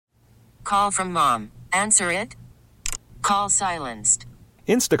call from mom. Answer it. Call silenced.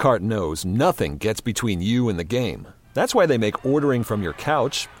 Instacart knows nothing gets between you and the game. That's why they make ordering from your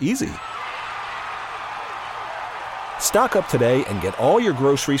couch easy. Stock up today and get all your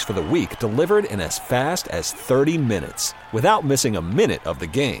groceries for the week delivered in as fast as 30 minutes without missing a minute of the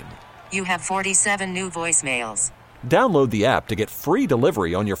game. You have 47 new voicemails. Download the app to get free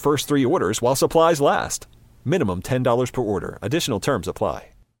delivery on your first 3 orders while supplies last. Minimum $10 per order. Additional terms apply.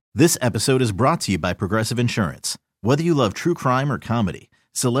 This episode is brought to you by Progressive Insurance. Whether you love true crime or comedy,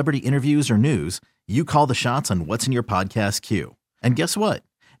 celebrity interviews or news, you call the shots on what's in your podcast queue. And guess what?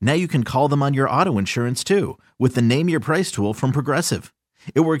 Now you can call them on your auto insurance too with the Name Your Price tool from Progressive.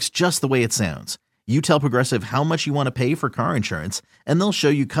 It works just the way it sounds. You tell Progressive how much you want to pay for car insurance, and they'll show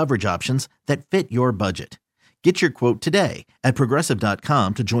you coverage options that fit your budget. Get your quote today at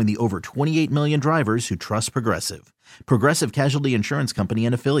Progressive.com to join the over 28 million drivers who trust Progressive. Progressive Casualty Insurance Company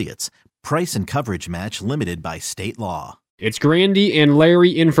and Affiliates. Price and coverage match limited by state law. It's Grandi and Larry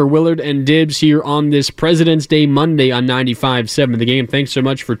in for Willard and Dibs here on this President's Day Monday on 95.7 The Game. Thanks so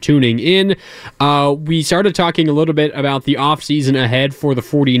much for tuning in. We started talking a little bit about the offseason ahead for the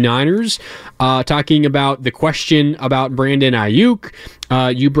 49ers, talking about the question about Brandon Ayuk.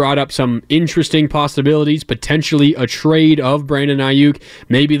 You brought up some interesting possibilities, potentially a trade of Brandon Ayuk.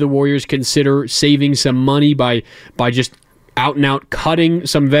 Maybe the Warriors consider saving some money by just out-and-out cutting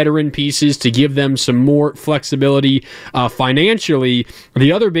some veteran pieces to give them some more flexibility financially.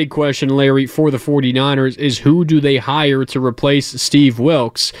 The other big question, Larry, for the 49ers is who do they hire to replace Steve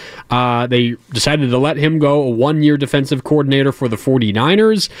Wilks? They decided to let him go, a one-year defensive coordinator for the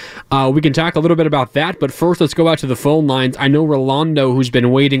 49ers. We can talk a little bit about that, but first let's go out to the phone lines. I know Rolando, who's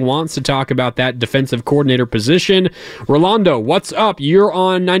been waiting, wants to talk about that defensive coordinator position. Rolando, what's up? You're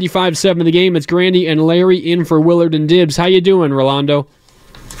on 95.7 The Game. It's Grandi and Larry in for Willard and Dibs. How you doing, Rolando?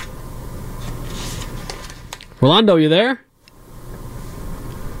 Rolando, you there?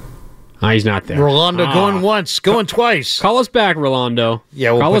 He's not there. Rolando going once, going twice. Call us back, Rolando.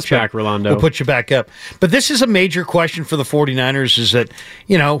 Yeah, we'll call us back, Rolando. We'll put you back up. But this is a major question for the 49ers is that,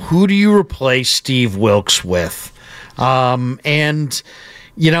 who do you replace Steve Wilks with? And,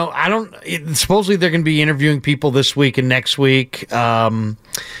 supposedly they're going to be interviewing people this week and next week. I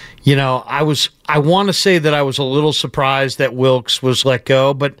want to say that I was a little surprised that Wilks was let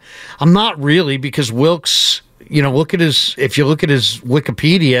go, but I'm not really, because Wilks, if you look at his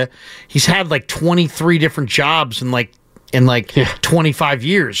Wikipedia, he's had like 23 different jobs in 25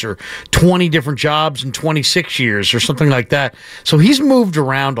 years, or 20 different jobs in 26 years or something like that. So he's moved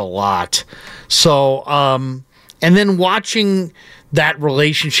around a lot. So, and then watching that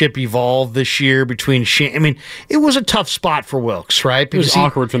relationship evolve this year between Shane. It was a tough spot for Wilks, right? Because it was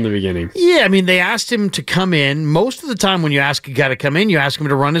awkward from the beginning. Yeah, they asked him to come in. Most of the time when you ask a guy to come in, you ask him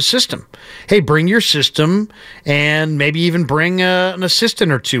to run his system. Hey, bring your system and maybe even bring an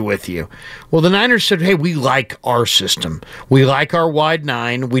assistant or two with you. Well, the Niners said, hey, we like our system. We like our wide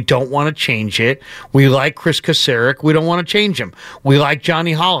nine. We don't want to change it. We like Chris Kasarik. We don't want to change him. We like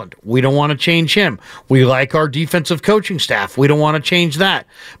Johnny Holland. We don't want to change him. We like our defensive coaching staff. We don't want to change that.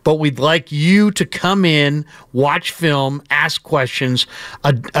 But we'd like you to come in, watch film, ask questions,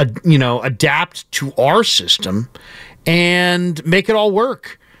 adapt to our system, and make it all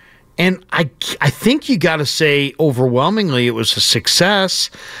work. And I think you got to say overwhelmingly it was a success.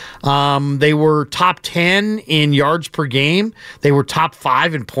 They were top 10 in yards per game. They were top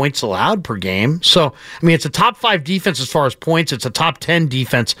 5 in points allowed per game. So, it's a top 5 defense as far as points. It's a top 10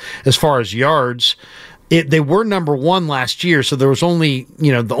 defense as far as yards. They were number 1 last year, so there was only,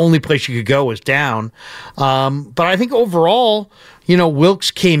 the only place you could go was down. But I think overall,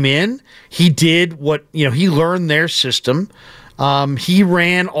 Wilks came in. He did what, he learned their system. He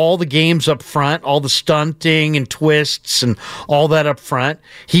ran all the games up front, all the stunting and twists and all that up front.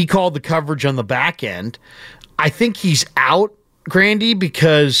 He called the coverage on the back end. I think he's out, Grandi,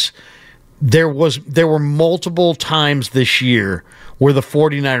 because there were multiple times this year where the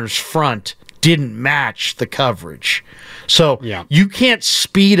 49ers front didn't match the coverage. So You can't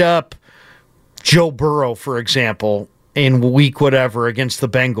speed up Joe Burrow, for example, in week whatever against the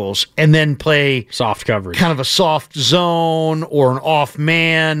Bengals and then play soft coverage, kind of a soft zone or an off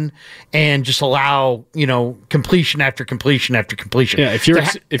man, and just allow completion after completion after completion. Yeah,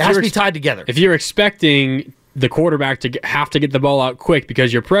 it has to be tied together. If you're expecting the quarterback to have to get the ball out quick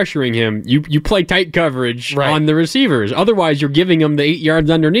because you're pressuring him, you play tight coverage on the receivers. Otherwise, you're giving them the 8 yards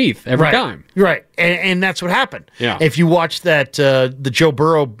underneath every time. Right, and that's what happened. Yeah. If you watch that the Joe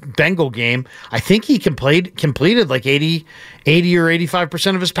Burrow Bengal game, I think he completed like 80 or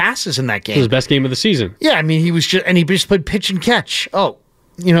 85% of his passes in that game. It was his best game of the season. Yeah, he just played pitch and catch. Oh,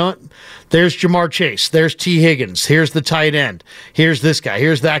 there's Jamar Chase, there's T. Higgins, here's the tight end, here's this guy,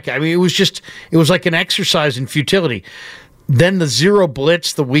 here's that guy. I mean, it was like an exercise in futility. Then the zero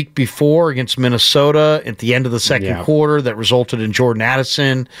blitz the week before against Minnesota at the end of the second quarter that resulted in Jordan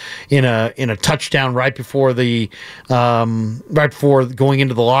Addison in a touchdown right before going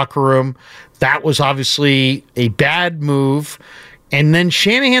into the locker room. That was obviously a bad move. And then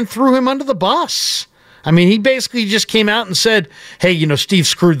Shanahan threw him under the bus. I mean, he basically just came out and said, hey, Steve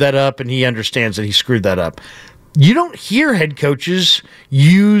screwed that up, and he understands that he screwed that up. You don't hear head coaches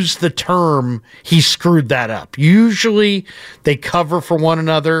use the term, he screwed that up. Usually they cover for one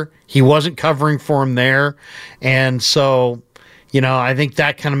another. He wasn't covering for him there. And so, I think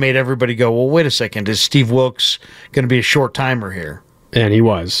that kind of made everybody go, well, wait a second. Is Steve Wilkes going to be a short timer here? And he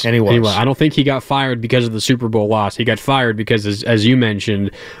was. I don't think he got fired because of the Super Bowl loss. He got fired because, as you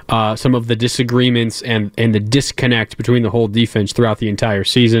mentioned, some of the disagreements and the disconnect between the whole defense throughout the entire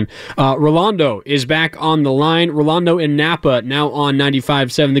season. Rolando is back on the line. Rolando in Napa, now on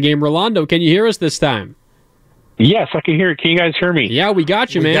 95.7 The Game. Rolando, can you hear us this time? Yes, I can hear you. Can you guys hear me? Yeah, we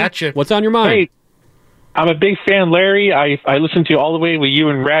got you, man. We got you. What's on your mind? Hey, I'm a big fan, Larry. I listened to you all the way with you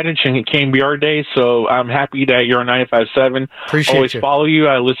and Radich and KBR Day, so I'm happy that you're on 95.7. Appreciate Always you. Follow you.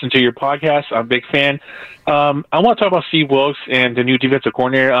 I listen to your podcast. I'm a big fan. I want to talk about Steve Wilkes and the new defensive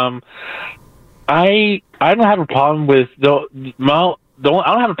coordinator. I don't have a problem with I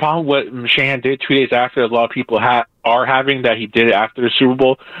don't have a problem with what Shanahan did 2 days after. A lot of people are having that he did it after the Super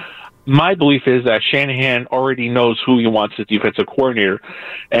Bowl. My belief is that Shanahan already knows who he wants as defensive coordinator.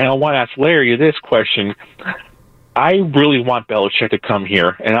 And I want to ask Larry this question. I really want Belichick to come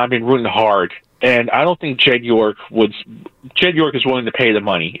here, and I've been rooting hard. And I don't think Jed York is willing to pay the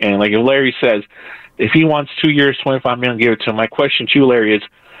money. And like Larry says, if he wants 2 years, $25 million, give it to him. My question to you, Larry, is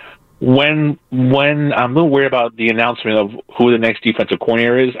when I'm a little worried about the announcement of who the next defensive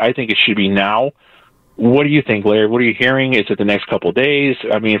coordinator is, I think it should be now. What do you think, Larry? What are you hearing? Is it the next couple of days?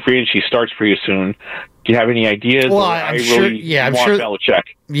 I mean, free agency starts pretty soon. Do you have any ideas? Well, I'm sure. Belichick.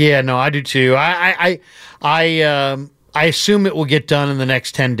 Yeah, no, I do too. I assume it will get done in the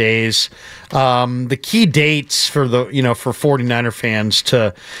next 10 days. The key dates for for 49er fans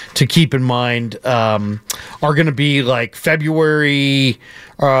to keep in mind are going to be like February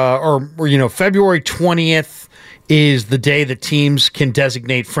February 20th. Is the day that teams can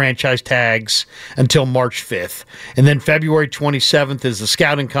designate franchise tags until March 5th. And then February 27th is the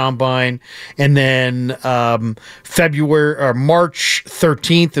scouting combine. And then March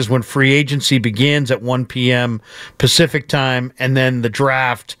 13th is when free agency begins at 1 p.m. Pacific time. And then the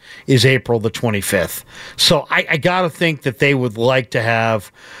draft is April the 25th. So I got to think that they would like to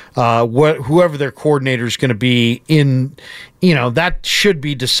have whoever their coordinator is going to be in, that should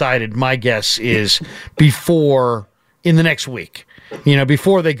be decided. My guess is in the next week,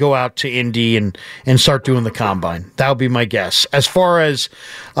 before they go out to Indy and start doing the combine. That would be my guess. As far as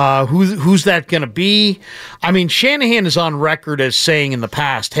who's that going to be, I mean, Shanahan is on record as saying in the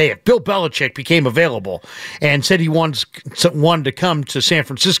past, hey, if Bill Belichick became available and said he wanted to come to San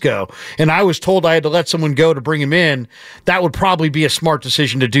Francisco, and I was told I had to let someone go to bring him in, that would probably be a smart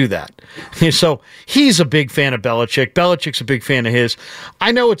decision to do that. So he's a big fan of Belichick. Belichick's a big fan of his.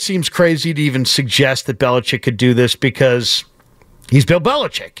 I know it seems crazy to even suggest that Belichick could do this because he's Bill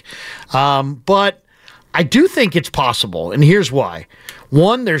Belichick. But I do think it's possible, and here's why.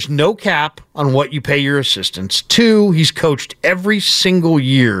 One, there's no cap on what you pay your assistants. Two, he's coached every single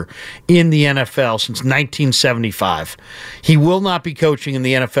year in the NFL since 1975. He will not be coaching in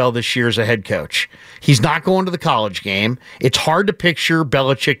the NFL this year as a head coach. He's not going to the college game. It's hard to picture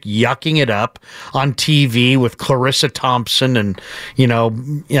Belichick yucking it up on TV with Clarissa Thompson and,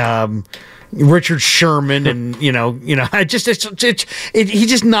 Richard Sherman and he's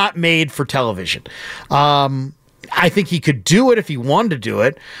just not made for television. I think he could do it if he wanted to do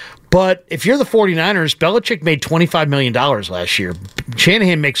it, but if you're the 49ers, Belichick made $25 million last year.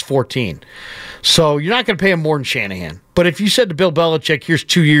 Shanahan makes 14. So you're not going to pay him more than Shanahan. But if you said to Bill Belichick, here's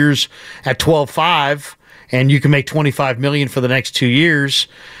 2 years at 12.5 and you can make $25 million for the next 2 years,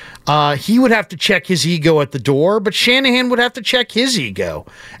 he would have to check his ego at the door, but Shanahan would have to check his ego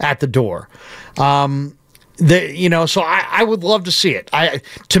at the door. So I would love to see it.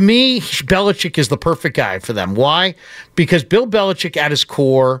 To me, Belichick is the perfect guy for them. Why? Because Bill Belichick at his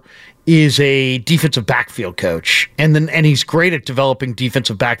core is a defensive backfield coach, and he's great at developing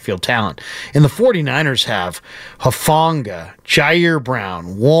defensive backfield talent. And the 49ers have Hufanga, Jair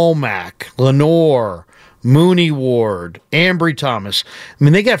Brown, Womack, Lenore, Mooney Ward, Ambry Thomas. I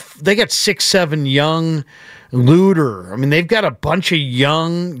mean, they got 6-7 young Luter. I mean, they've got a bunch of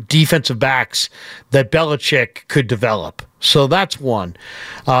young defensive backs that Belichick could develop. So that's one.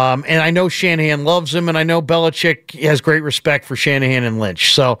 And I know Shanahan loves him, and I know Belichick has great respect for Shanahan and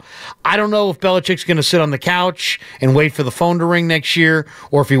Lynch. So I don't know if Belichick's going to sit on the couch and wait for the phone to ring next year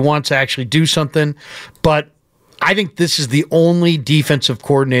or if he wants to actually do something. But I think this is the only defensive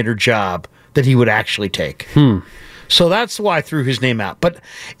coordinator job that he would actually take. So that's why I threw his name out. But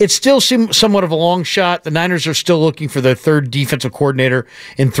it still seems somewhat of a long shot. The Niners are still looking for their third defensive coordinator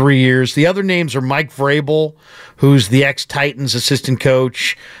in 3 years. The other names are Mike Vrabel, who's the ex-Titans assistant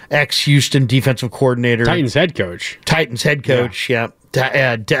coach, ex-Houston defensive coordinator. Titans head coach, yeah.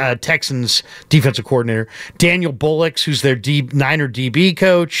 Texans defensive coordinator. Daniel Bullocks, who's their Niner DB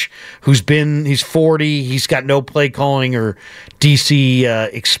coach, he's 40. He's got no play calling or DC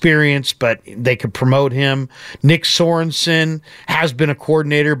experience, but they could promote him. Nick Sorensen has been a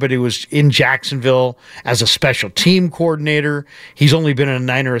coordinator, but he was in Jacksonville as a special team coordinator. He's only been a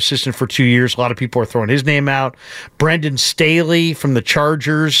Niner assistant for 2 years. A lot of people are throwing his name out. Brendan Staley from the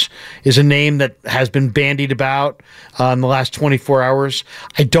Chargers is a name that has been bandied about in the last 24 hours.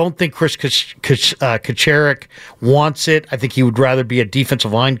 I don't think Chris Kacherik wants it. I think he would rather be a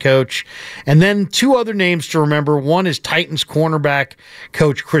defensive line coach. And then two other names to remember. One is Titans cornerback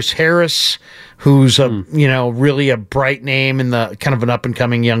coach Chris Harris, who's really a bright name and the kind of an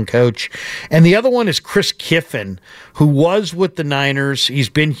up-and-coming young coach. And the other one is Chris Kiffin, who was with the Niners. He's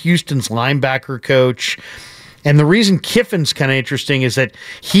been Houston's linebacker coach. And the reason Kiffin's kind of interesting is that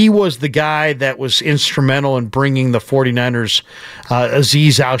he was the guy that was instrumental in bringing the 49ers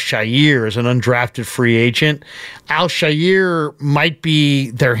Azeez Al-Shaair as an undrafted free agent. Al-Shaair might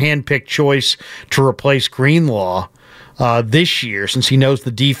be their handpicked choice to replace Greenlaw this year, since he knows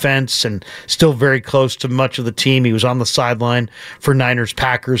the defense and still very close to much of the team. He was on the sideline for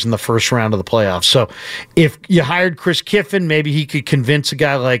Niners-Packers in the first round of the playoffs. So if you hired Chris Kiffin, maybe he could convince a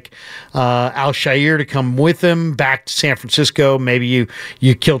guy like Al-Shaair to come with him back to San Francisco. Maybe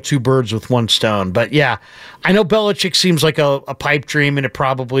you kill two birds with one stone. But yeah, I know Belichick seems like a pipe dream, and it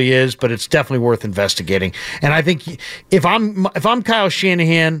probably is, but it's definitely worth investigating. And I think if I'm Kyle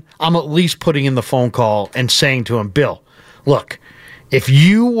Shanahan, I'm at least putting in the phone call and saying to him, Bill, look, if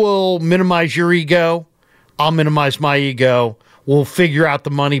you will minimize your ego, I'll minimize my ego. We'll figure out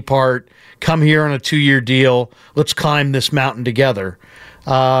the money part. Come here on a 2-year deal. Let's climb this mountain together.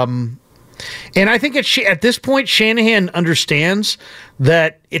 And I think at this point, Shanahan understands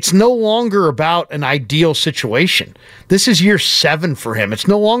that it's no longer about an ideal situation. This is year 7 for him. It's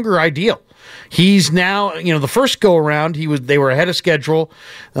no longer ideal. He's now, the first go around, they were ahead of schedule.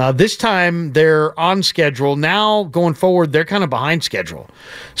 This time they're on schedule. Now going forward, they're kind of behind schedule.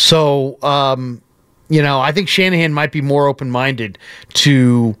 So, I think Shanahan might be more open-minded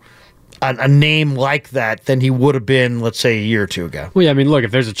to a name like that than he would have been, let's say, a year or two ago. Well, yeah, I mean, look, if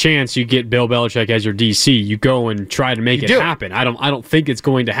there's a chance you get Bill Belichick as your DC, you go and try to make it happen. I don't think it's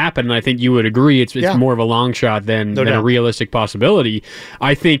going to happen, and I think you would agree it's more of a long shot than a realistic possibility.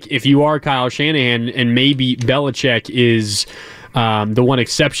 I think if you are Kyle Shanahan, and maybe Belichick is the one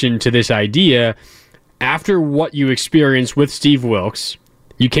exception to this idea, after what you experienced with Steve Wilks,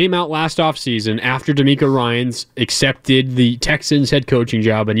 you came out last offseason after DeMeco Ryans accepted the Texans head coaching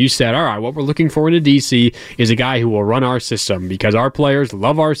job, and you said, all right, what we're looking for in a DC is a guy who will run our system because our players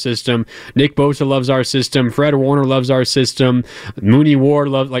love our system. Nick Bosa loves our system. Fred Warner loves our system. Mooney Ward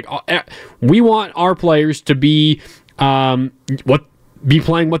loves, we want our players to be playing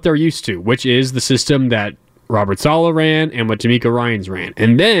what they're used to, which is the system that Robert Saleh ran and what DeMeco Ryans ran.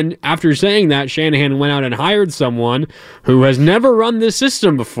 And then, after saying that, Shanahan went out and hired someone who has never run this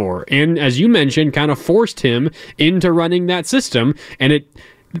system before. And, as you mentioned, kind of forced him into running that system. And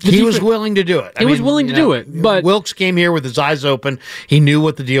he was willing to do it. He was willing to do it. But Wilks came here with his eyes open. He knew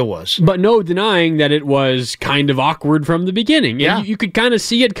what the deal was. But no denying that it was kind of awkward from the beginning. And yeah. you could kind of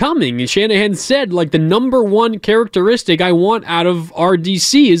see it coming. And Shanahan said, the number one characteristic I want out of our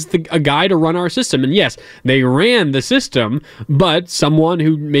DC is a guy to run our system. And yes, they ran the system, but someone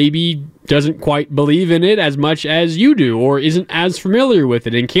who maybe doesn't quite believe in it as much as you do, or isn't as familiar with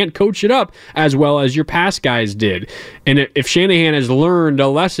it and can't coach it up as well as your past guys did. And if Shanahan has learned a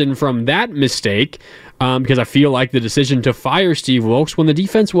lesson from that mistake, because I feel like the decision to fire Steve Wilks when the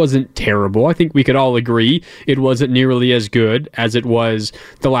defense wasn't terrible, I think we could all agree it wasn't nearly as good as it was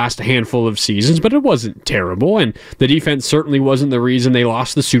the last handful of seasons, but it wasn't terrible, and the defense certainly wasn't the reason they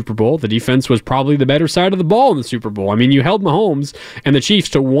lost the Super Bowl. The defense was probably the better side of the ball in the Super Bowl. I mean, you held Mahomes and the Chiefs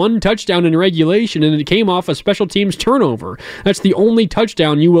to one touchdown in regulation, and it came off a special teams turnover. That's the only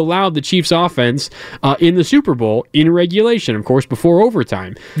touchdown you allowed the Chiefs offense in the Super Bowl in regulation, of course, before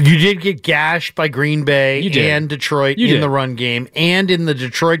overtime. You did get gashed by Green Bay and Detroit in the run game, and in the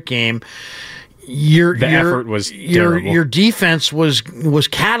Detroit game, the effort was terrible. Your defense was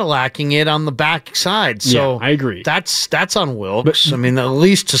Cadillacing it on the back side. So yeah, I agree. That's on Wilkes. At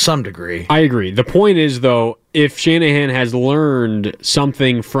least to some degree. I agree. The point is, though, if Shanahan has learned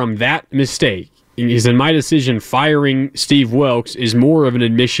something from that mistake, is in my decision, firing Steve Wilkes is more of an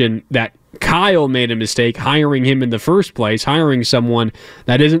admission that Kyle made a mistake hiring him in the first place, hiring someone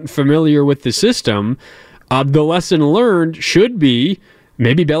that isn't familiar with the system. The lesson learned should be,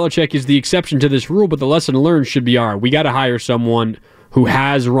 maybe Belichick is the exception to this rule, but the lesson learned should be, all right, we got to hire someone who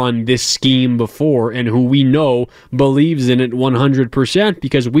has run this scheme before and who we know believes in it 100%,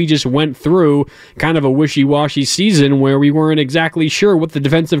 because we just went through kind of a wishy-washy season where we weren't exactly sure what the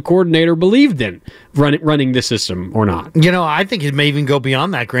defensive coordinator believed in running the system or not. I think it may even go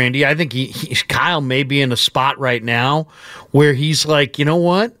beyond that, Grandi. I think Kyle may be in a spot right now where he's like, you know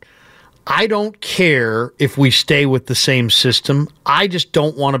what? I don't care if we stay with the same system. I just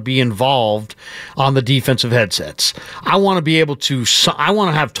don't want to be involved on the defensive headsets. I want to be able to, I want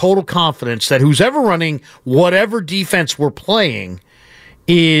to have total confidence that who's ever running whatever defense we're playing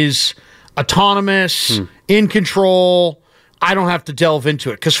is autonomous, in control. I don't have to delve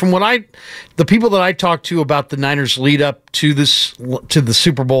into it. Because from the people that I talked to about the Niners lead up to the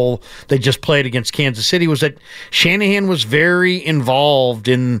Super Bowl they just played against Kansas City was that Shanahan was very involved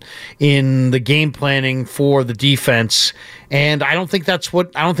in the game planning for the defense. And I don't think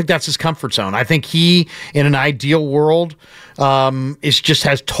that's his comfort zone. I think he, in an ideal world,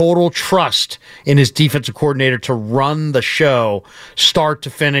 has total trust in his defensive coordinator to run the show, start to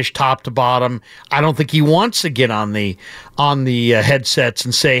finish, top to bottom. I don't think he wants to get on the headsets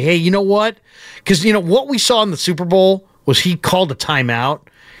and say, hey, you know what? Because what we saw in the Super Bowl was he called a timeout,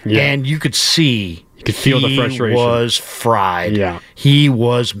 and you could see. You could feel the frustration. He was fried. Yeah. He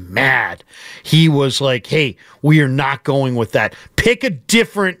was mad. He was like, hey, we are not going with that. Pick a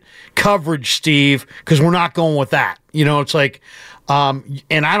different coverage, Steve, because we're not going with that. It's like, and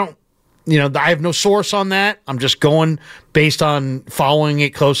I don't, I have no source on that. I'm just going based on following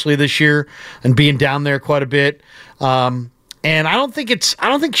it closely this year and being down there quite a bit. And I don't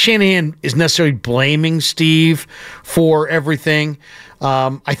think Shanahan is necessarily blaming Steve for everything.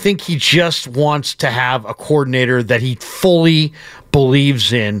 I think he just wants to have a coordinator that he fully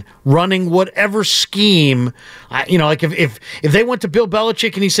believes in running whatever scheme. Like if they went to Bill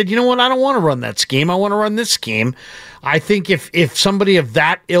Belichick and he said, you know what, I don't want to run that scheme. I want to run this scheme. I think if somebody of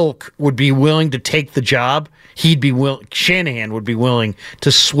that ilk would be willing to take the job, Shanahan would be willing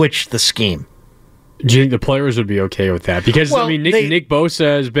to switch the scheme. Do you think the players would be okay with that? Because, Nick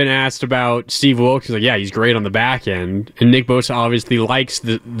Bosa has been asked about Steve Wilkes. He's like, yeah, he's great on the back end. And Nick Bosa obviously likes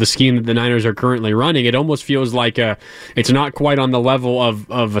the scheme that the Niners are currently running. It almost feels like it's not quite on the level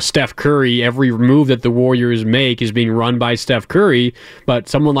of a Steph Curry. Every move that the Warriors make is being run by Steph Curry. But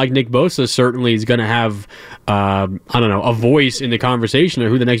someone like Nick Bosa certainly is going to have, a voice in the conversation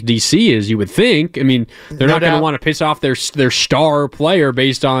of who the next DC is, you would think. They're not going to want to piss off their star player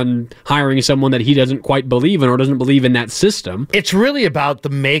based on hiring someone that he doesn't quite believe in or doesn't believe in that system. It's really about the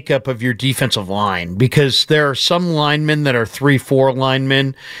makeup of your defensive line, because there are some linemen that are 3-4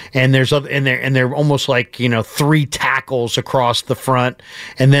 linemen, and they're almost like 3 tackles across the front,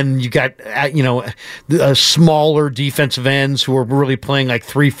 and then you got smaller defensive ends who are really playing like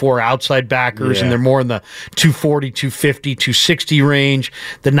 3-4 outside backers, and they're more in the 240, 250, 260 range.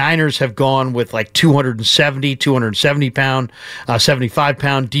 The Niners have gone with like 270 pound, 75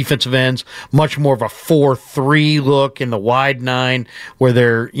 pound defensive ends, much more of a 4-3 look in the wide 9 where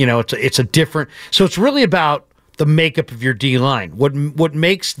they're, it's a different. So it's really about the makeup of your D line. What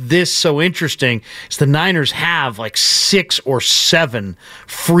makes this so interesting is the Niners have like 6 or 7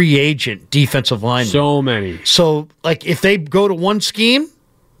 free agent defensive linemen. So many. So like if they go to one scheme,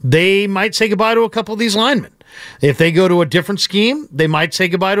 they might say goodbye to a couple of these linemen. If they go to a different scheme, they might say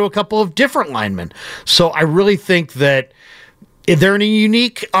goodbye to a couple of different linemen. So I really think that they're in a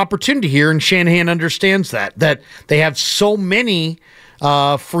unique opportunity here, and Shanahan understands that they have so many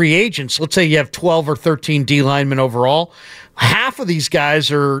free agents. Let's say you have 12 or 13 D linemen overall. Half of these guys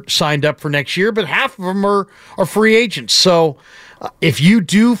are signed up for next year, but half of them are free agents. So if you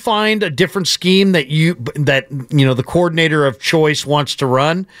do find a different scheme that the coordinator of choice wants to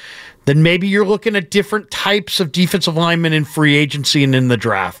run, then maybe you're looking at different types of defensive linemen in free agency and in the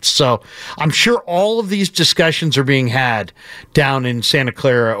draft. So I'm sure all of these discussions are being had down in Santa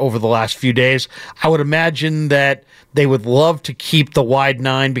Clara over the last few days. I would imagine that they would love to keep the wide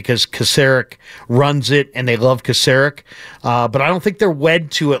 9 because Kasarik runs it and they love Kasarik. But I don't think they're wed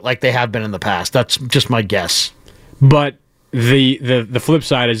to it like they have been in the past. That's just my guess. But the flip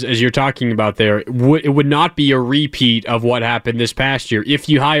side, as you're talking about there, it would not be a repeat of what happened this past year. If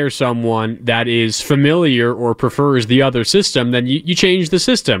you hire someone that is familiar or prefers the other system, then you change the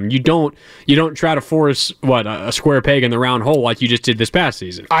system. You don't try to force a square peg in the round hole like you just did this past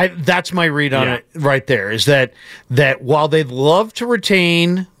season. That's my read on it right there, is that while they'd love to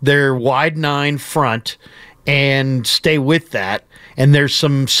retain their wide nine front and stay with that, and there's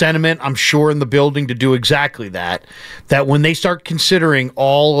some sentiment, I'm sure, in the building to do exactly that when they start considering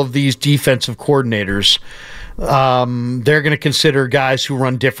all of these defensive coordinators, they're going to consider guys who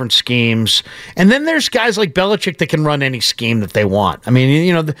run different schemes. And then there's guys like Belichick that can run any scheme that they want. I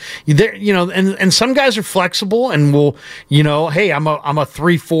mean, and some guys are flexible and will, hey, I'm a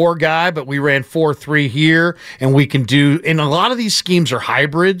 3-4 guy, but we ran 4-3 here, and we can do. And a lot of these schemes are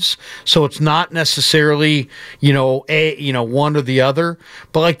hybrids, so it's not necessarily one or the other.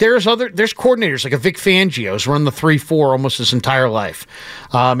 But like there's coordinators like a Vic Fangio's run the 3-4 almost his entire life.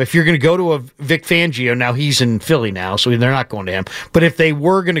 If you're going to go to a Vic Fangio, now he's in Philly now, so they're not going to him. But if they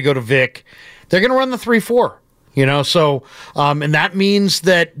were going to go to Vic, they're going to run the 3-4. So, and that means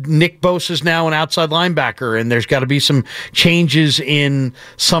that Nick Bosa is now an outside linebacker, and there's got to be some changes in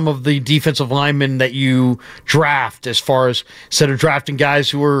some of the defensive linemen that you draft, as far as instead of drafting guys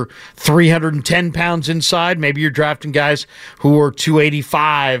who are 310 pounds inside, maybe you're drafting guys who are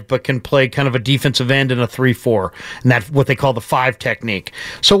 285 but can play kind of a defensive end in a 3-4, and that's what they call the 5 technique.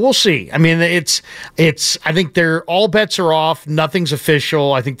 So we'll see. I mean, it's. I think all bets are off. Nothing's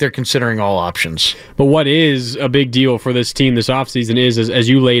official. I think they're considering all options. But what is a big deal for this team this offseason is, as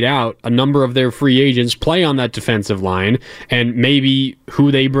you laid out, a number of their free agents play on that defensive line, and maybe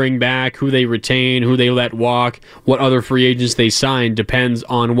who they bring back, who they retain, who they let walk, what other free agents they sign depends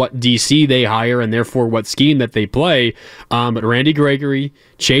on what DC they hire and therefore what scheme that they play. But Randy Gregory,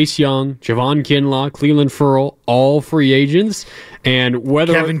 Chase Young, Javon Kinlaw, Cleveland Ferrell, all free agents. And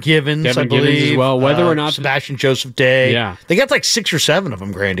whether Kevin Givens, I believe, as well, whether or not Sebastian Joseph Day, they got like 6 or 7 of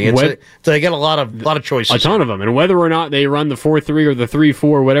them, Grandi. They got a lot of choices, a ton of them. And whether or not they run the 4-3 or the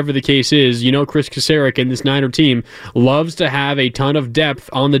 3-4, whatever the case is, Chris Kasarik and this Niner team loves to have a ton of depth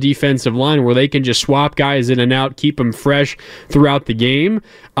on the defensive line where they can just swap guys in and out, keep them fresh throughout the game.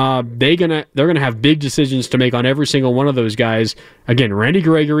 They're gonna have big decisions to make on every single one of those guys. Again, Randy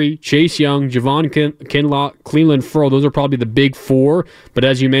Gregory, Chase Young, Javon Kinlaw, Cleveland Ferrell, those are probably the big 4. But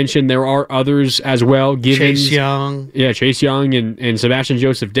as you mentioned, there are others as well. Chase Young and Sebastian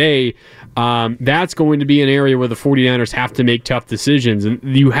Joseph Day. That's going to be an area where the 49ers have to make tough decisions. And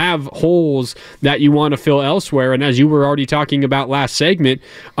you have holes that you want to fill elsewhere. And as you were already talking about last segment,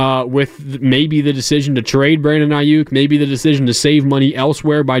 with maybe the decision to trade Brandon Ayuk, maybe the decision to save money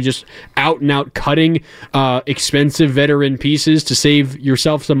elsewhere by just out-and-out cutting expensive veteran pieces to save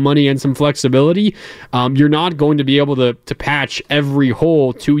yourself some money and some flexibility, you're not going to be able to patch every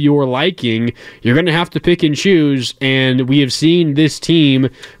hole to your liking. You're going to have to pick and choose, and we have seen this team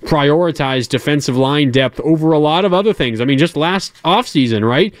prioritize defensive line depth over a lot of other things. I mean, just last offseason,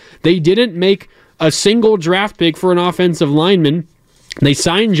 right? They didn't make a single draft pick for an offensive lineman. They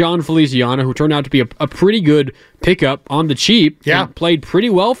signed John Feliciano, who turned out to be a pretty good pickup on the cheap. Yeah. And played pretty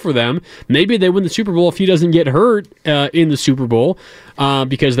well for them. Maybe they win the Super Bowl if he doesn't get hurt in the Super Bowl,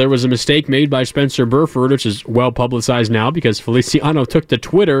 because there was a mistake made by Spencer Burford, which is well publicized now because Feliciano took to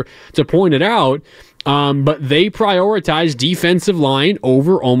Twitter to point it out. But they prioritize defensive line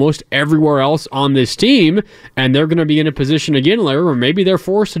over almost everywhere else on this team, and they're going to be in a position again, Larry, or maybe they're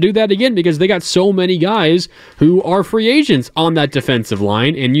forced to do that again because they got so many guys who are free agents on that defensive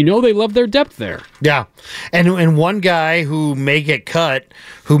line, and they love their depth there. Yeah, and one guy who may get cut,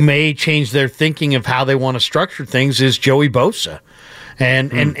 who may change their thinking of how they want to structure things, is Joey Bosa.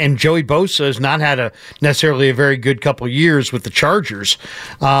 And Joey Bosa has not had necessarily a very good couple of years with the Chargers.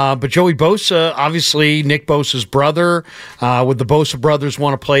 But Joey Bosa, obviously Nick Bosa's brother, would the Bosa brothers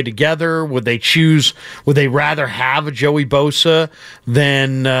want to play together? Would they rather have a Joey Bosa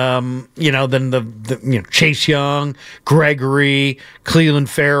than Chase Young, Gregory,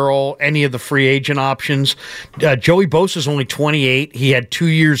 Cleveland Ferrell, any of the free agent options? Joey Bosa's only 28. He had 2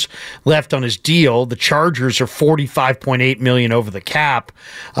 years left on his deal. The Chargers are $45.8 million over the cap.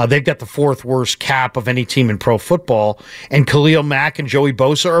 They've got the 4th worst cap of any team in pro football. And Khalil Mack and Joey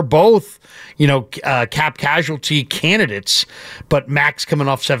Bosa are both, cap casualty candidates, but Mack's coming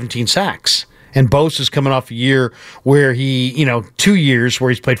off 17 sacks. And Bosa's coming off a year where 2 years where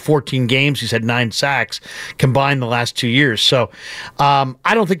he's played 14 games, he's had 9 sacks combined the last 2 years. So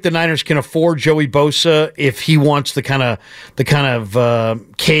I don't think the Niners can afford Joey Bosa if he wants the kind of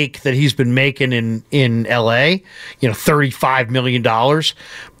cake that he's been making in LA, $35 million.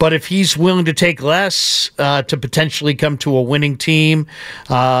 But if he's willing to take less to potentially come to a winning team,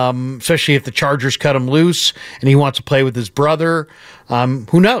 especially if the Chargers cut him loose and he wants to play with his brother,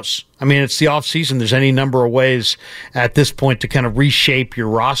 who knows? I mean, it's the offseason. There's any number of ways at this point to kind of reshape your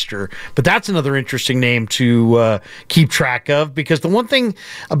roster. But that's another interesting name to keep track of, because the one thing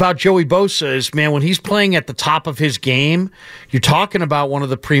about Joey Bosa is, man, when he's playing at the top of his game, you're talking about one of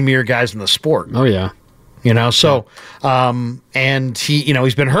the premier guys in the sport. Oh, yeah. And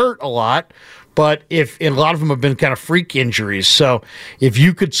he's been hurt a lot, but a lot of them have been kind of freak injuries. So if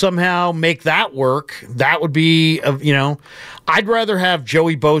you could somehow make that work, that would be, I'd rather have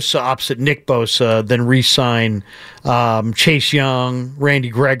Joey Bosa opposite Nick Bosa than re-sign Chase Young, Randy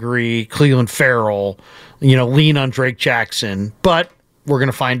Gregory, Cleveland Farrell, lean on Drake Jackson. But we're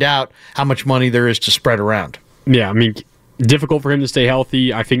going to find out how much money there is to spread around. Yeah, I mean, difficult for him to stay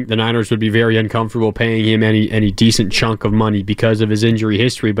healthy. I think the Niners would be very uncomfortable paying him any decent chunk of money because of his injury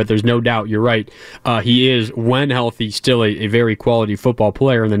history, but there's no doubt, you're right. He is, when healthy, still a very quality football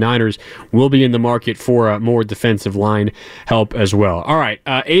player, and the Niners will be in the market for more defensive line help as well. All right,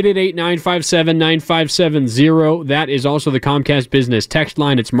 888-957-9570. That is also the Comcast Business text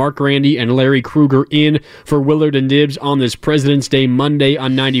line. It's Marc Grandi and Larry Krueger in for Willard and Dibs on this President's Day Monday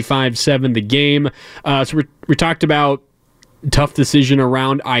on 95.7 The Game. So we talked about tough decision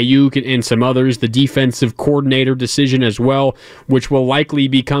around Ayuk and some others, the defensive coordinator decision as well, which will likely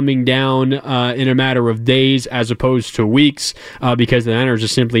be coming down in a matter of days as opposed to weeks, because the Niners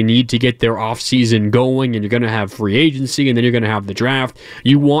just simply need to get their offseason going, and you're going to have free agency, and then you're going to have the draft.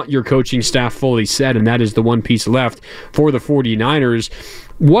 You want your coaching staff fully set, and that is the one piece left for the 49ers.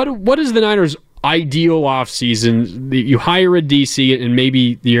 What is the Niners' ideal offseason? You hire a DC, and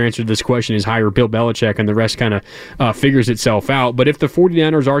maybe your answer to this question is hire Bill Belichick, and the rest kind of figures itself out. But if the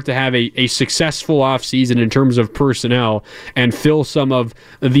 49ers are to have a successful offseason in terms of personnel and fill some of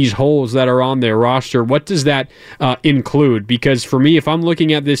these holes that are on their roster, what does that include? Because for me, if I'm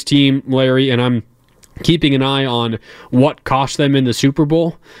looking at this team, Larry, and I'm keeping an eye on what cost them in the Super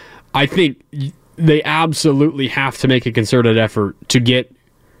Bowl, I think they absolutely have to make a concerted effort to get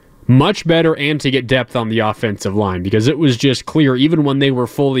much better and to get depth on the offensive line, because it was just clear, even when they were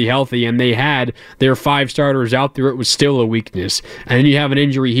fully healthy and they had their 5 starters out there, it was still a weakness. And then you have an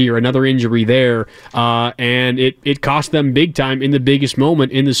injury here, another injury there, and it cost them big time in the biggest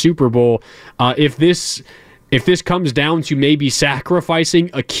moment in the Super Bowl. If this comes down to maybe sacrificing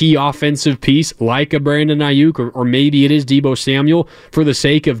a key offensive piece like a Brandon Ayuk, or maybe it is Deebo Samuel for the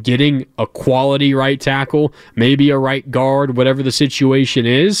sake of getting a quality right tackle, maybe a right guard, whatever the situation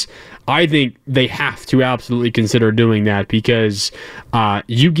is, I think they have to absolutely consider doing that, because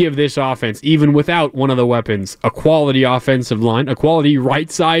you give this offense, even without one of the weapons, a quality offensive line, a quality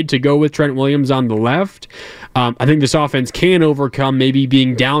right side to go with Trent Williams on the left. I think this offense can overcome maybe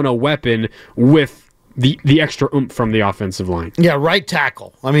being down a weapon with the extra oomph from the offensive line. Yeah, right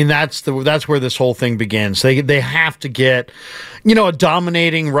tackle. I mean, that's where this whole thing begins. They have to get, a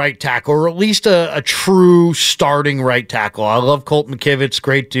dominating right tackle, or at least a true starting right tackle. I love Colt McKivitz,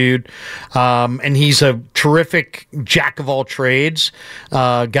 great dude, and he's a terrific jack of all trades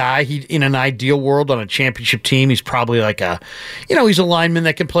guy. He, in an ideal world on a championship team, he's probably like he's a lineman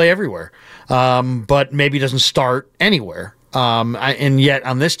that can play everywhere, but maybe doesn't start anywhere. And yet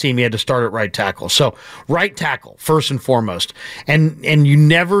on this team, he had to start at right tackle. So right tackle, first and foremost. And you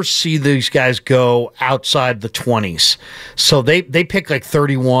never see these guys go outside the 20s. So they pick like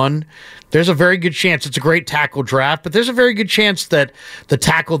 31. There's a very good chance, it's a great tackle draft, but there's a very good chance that the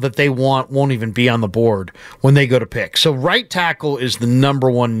tackle that they want won't even be on the board when they go to pick. So right tackle is the number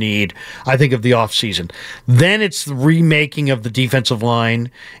one need, I think, of the offseason. Then it's the remaking of the defensive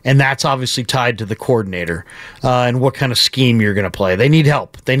line, and that's obviously tied to the coordinator and what kind of scheme you're going to play. They need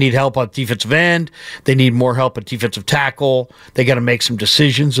help. They need help on defensive end. They need more help at defensive tackle. They got to make some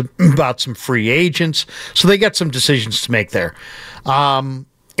decisions about some free agents. So they got some decisions to make there.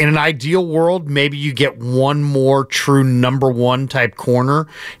 In an ideal world, maybe you get one more true number one type corner.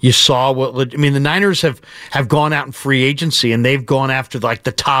 You saw the Niners have gone out in free agency, and they've gone after like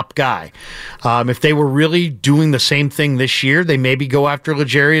the top guy. If they were really doing the same thing this year, they maybe go after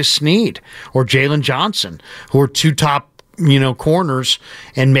L'Jarius Sneed or Jalen Johnson, who are two top corners,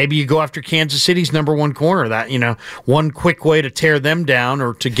 and maybe you go after Kansas City's number one corner. That, one quick way to tear them down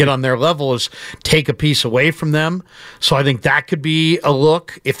or to get on their level is take a piece away from them. So I think that could be a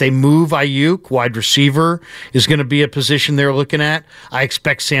look. If they move Ayuk, wide receiver is going to be a position they're looking at. I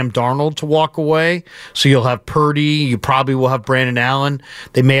expect Sam Darnold to walk away. So you'll have Purdy. You probably will have Brandon Allen.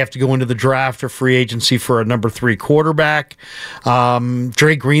 They may have to go into the draft or free agency for a number 3 quarterback.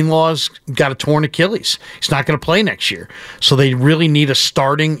 Dre Greenlaw's got a torn Achilles. He's not going to play next year. So they really need a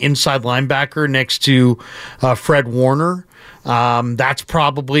starting inside linebacker next to Fred Warner. That's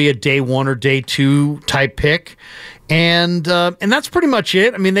probably a day 1 or day 2 type pick. And that's pretty much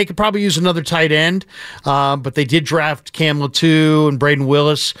it. I mean, they could probably use another tight end, but they did draft Cam Latou and Braden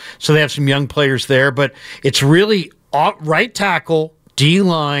Willis, so they have some young players there. But it's really right tackle,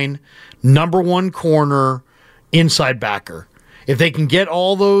 D-line, number 1 corner, inside backer. If they can get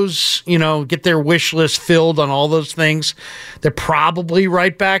all those, get their wish list filled on all those things, they're probably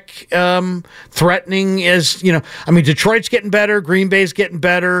right back threatening as, Detroit's getting better. Green Bay's getting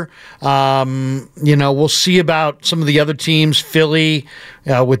better. We'll see about some of the other teams, Philly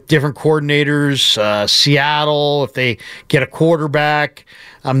with different coordinators, Seattle, if they get a quarterback.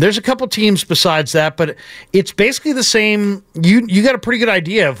 There's a couple teams besides that, but it's basically the same. You got a pretty good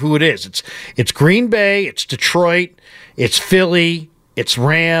idea of who it is. It's Green Bay, it's Detroit, it's Philly, it's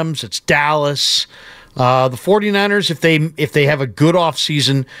Rams, it's Dallas. The 49ers, if they have a good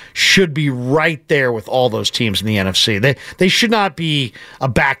offseason, should be right there with all those teams in the NFC. They should not be a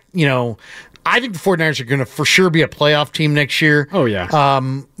back, I think the 49ers are going to for sure be a playoff team next year. Oh, yeah.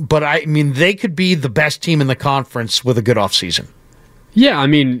 But they could be the best team in the conference with a good offseason. Yeah,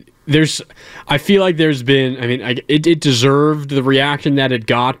 I feel like there's been, it deserved the reaction that it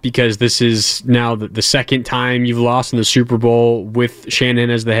got because this is now the second time you've lost in the Super Bowl with Shanahan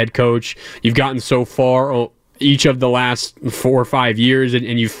as the head coach. You've gotten so far each of the last 4 or 5 years,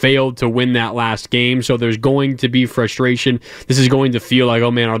 and you failed to win that last game. So there's going to be frustration. This is going to feel like, oh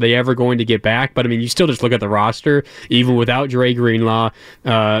man, are they ever going to get back? But you still just look at the roster, even without Dre Greenlaw,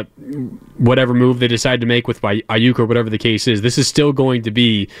 whatever move they decide to make with Ayuk or whatever the case is, this is still going to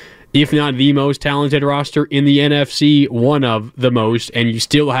be, if not the most talented roster in the NFC, one of the most, and you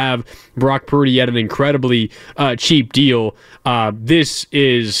still have Brock Purdy at an incredibly cheap deal. This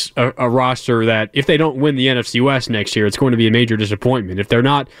is a roster that, if they don't win the NFC West next year, it's going to be a major disappointment. If they're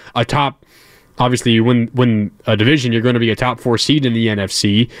not a top, obviously you win a division, you're going to be a top 4 seed in the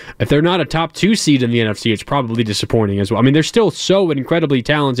NFC. If they're not a top 2 seed in the NFC, it's probably disappointing as well. They're still so incredibly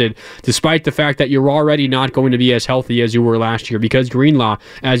talented, despite the fact that you're already not going to be as healthy as you were last year, because Greenlaw,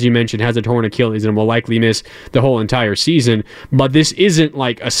 as you mentioned, has a torn Achilles and will likely miss the whole entire season. But this isn't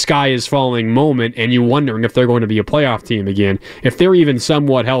like a sky is falling moment and you wondering if they're going to be a playoff team again. If they're even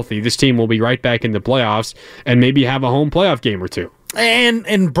somewhat healthy, this team will be right back in the playoffs and maybe have a home playoff game or two.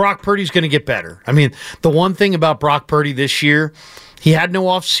 And Brock Purdy's going to get better. The one thing about Brock Purdy this year, he had no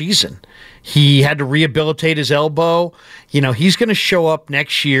off season. He had to rehabilitate his elbow. He's going to show up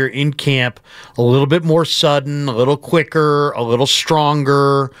next year in camp a little bit more sudden, a little quicker, a little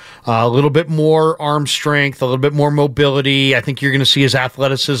stronger, a little bit more arm strength, a little bit more mobility. I think you're going to see his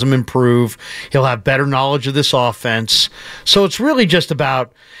athleticism improve. He'll have better knowledge of this offense. So it's really just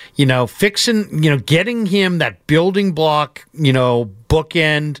about, fixing, getting him that building block,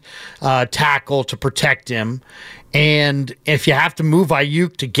 bookend tackle to protect him. And if you have to move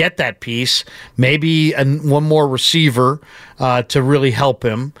Ayuk to get that piece, maybe one more receiver to really help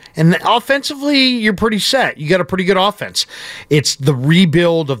him. And offensively, you're pretty set. You got a pretty good offense. It's the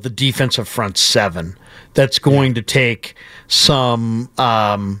rebuild of the defensive front 7 that's going to take some.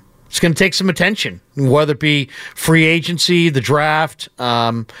 It's going to take some attention, whether it be free agency, the draft.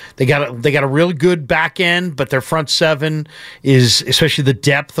 They got a really good back end, but their front 7 is, especially the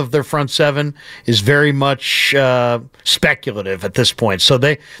depth of their front 7, is very much speculative at this point. So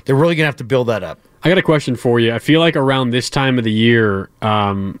they're really going to have to build that up. I got a question for you. I feel like around this time of the year,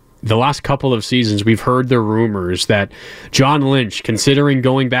 the last couple of seasons, we've heard the rumors that John Lynch considering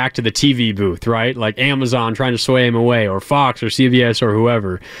going back to the TV booth, right? Like Amazon trying to sway him away, or Fox or CBS or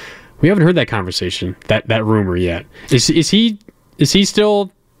whoever. We haven't heard that conversation, that rumor yet. Is he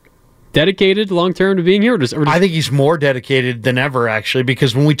still dedicated long term to being here? I think he's more dedicated than ever, actually,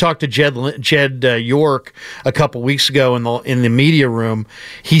 because when we talked to Jed York a couple weeks ago in the media room,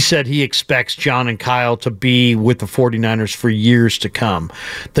 he said he expects John and Kyle to be with the 49ers for years to come.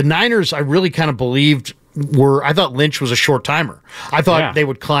 The Niners, I really kind of believed I thought Lynch was a short timer. I thought they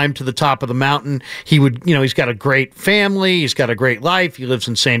would climb to the top of the mountain. He would, he's got a great family. He's got a great life. He lives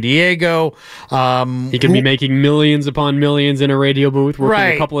in San Diego. He can be making millions upon millions in a radio booth,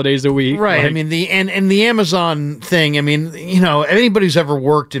 working a couple of days a week. Right. I mean, the Amazon thing, I mean, anybody who's ever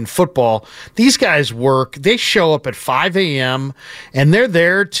worked in football, these guys they show up at 5 a.m. and they're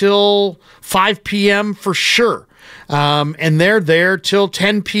there till 5 p.m. for sure. And they're there till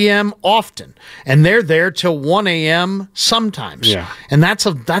 10 p.m. often, and they're there till 1 a.m. sometimes. Yeah. And that's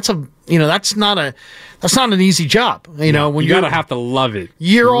not an easy job. When you have to love it.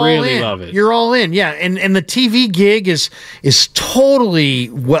 You're all really in. Love it. You're all in. Yeah. And the TV gig is totally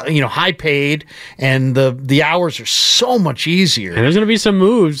high paid, and the hours are so much easier. And there's going to be some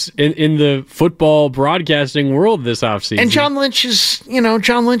moves in the football broadcasting world this offseason. And John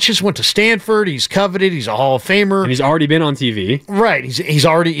Lynch has went to Stanford. He's coveted. He's a Hall of Famer. And he's already been on TV. Right. He's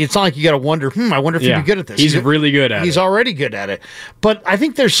already. It's not like you got to wonder. I wonder if he'd be good at this. He's really good at it. He's already good at it. But I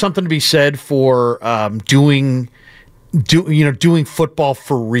think there's something to be said for doing football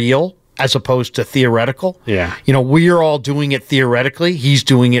for real as opposed to theoretical. Yeah. We're all doing it theoretically. He's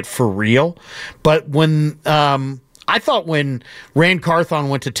doing it for real. But when I thought when Rand Carthon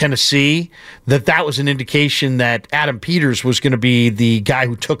went to Tennessee that was an indication that Adam Peters was going to be the guy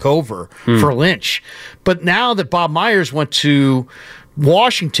who took over for Lynch. But now that Bob Myers went to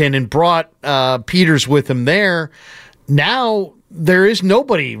Washington and brought Peters with him there, now there is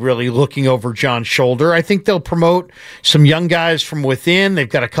nobody really looking over John's shoulder. I think they'll promote some young guys from within. They've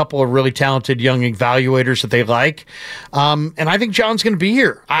got a couple of really talented young evaluators that they like. And I think John's going to be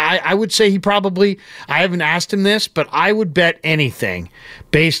here. I would say I haven't asked him this, but I would bet anything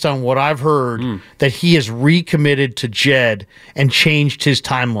based on what I've heard that he has recommitted to Jed and changed his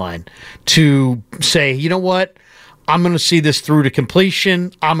timeline to say, you know what? I'm going to see this through to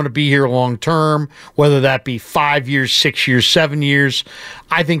completion. I'm going to be here long term, whether that be 5 years, 6 years, 7 years.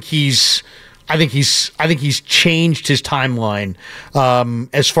 I think he's changed his timeline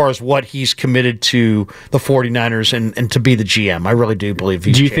as far as what he's committed to the 49ers and to be the GM. I really do believe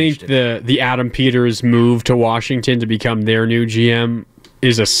he's changed. Do you think the Adam Peters move to Washington to become their new GM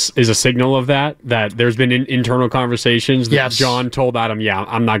is a signal of that there's been internal conversations that John told Adam,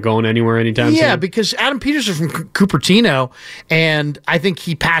 I'm not going anywhere anytime soon? Yeah, because Adam Peters is from Cupertino, and I think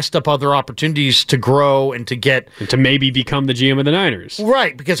he passed up other opportunities to grow and to maybe become the GM of the Niners.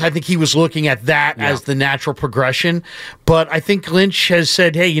 Right, because I think he was looking at that as the natural progression. But I think Lynch has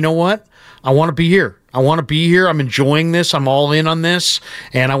said, hey, you know what? I want to be here. I'm enjoying this. I'm all in on this,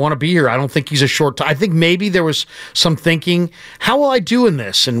 and I want to be here. I don't think he's a short time. I think maybe there was some thinking, how will I do in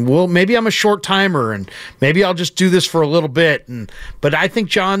this? And maybe I'm a short timer, and maybe I'll just do this for a little bit. But I think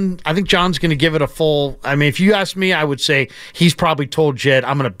John's going to give it a full. I mean, if you ask me, I would say he's probably told Jed,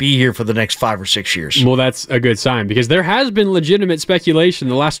 I'm going to be here for the next 5 or 6 years. Well, that's a good sign, because there has been legitimate speculation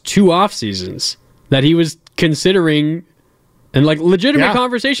the last 2 off seasons that he was considering. And legitimate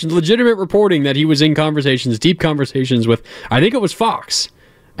conversations, legitimate reporting that he was in conversations, deep conversations with, I think it was Fox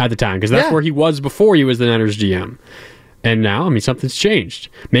at the time, because that's where he was before he was the Niners GM. And now, something's changed.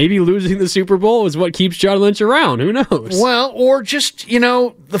 Maybe losing the Super Bowl is what keeps John Lynch around. Who knows? Well, or just,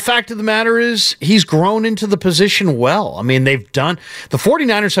 the fact of the matter is he's grown into the position well. I mean, the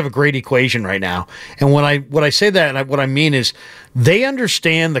 49ers have a great equation right now. And when I say that, what I mean is they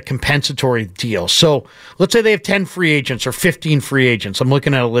understand the compensatory deal. So let's say they have 10 free agents or 15 free agents. I'm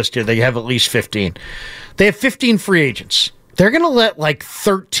looking at a list here. They have at least 15. They have 15 free agents. They're going to let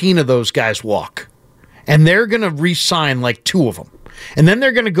 13 of those guys walk. And they're going to re-sign 2 of them. And then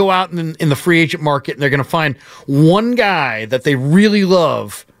they're going to go out in the free agent market, and they're going to find one guy that they really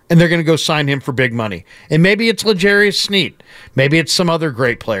love, and they're going to go sign him for big money. And maybe it's L'Jarius Sneed. Maybe it's some other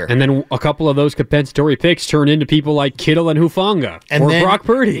great player. And then a couple of those compensatory picks turn into people like Kittle and Hufanga or Brock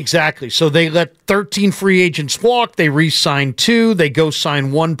Purdy. Exactly. So they let 13 free agents walk. They re-sign 2. They go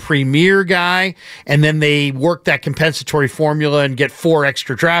sign 1 premier guy. And then they work that compensatory formula and get 4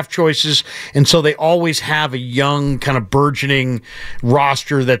 extra draft choices. And so they always have a young, kind of burgeoning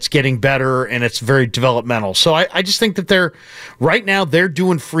roster that's getting better, and it's very developmental. So I just think that right now they're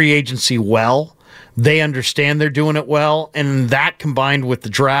doing free agency well. They understand they're doing it well, and that combined with the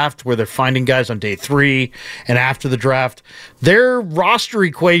draft where they're finding guys on day 3 and after the draft, their roster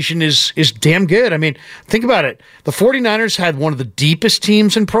equation is damn good. I mean, think about it. The 49ers had one of the deepest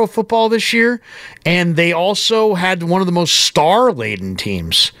teams in pro football this year, and they also had one of the most star-laden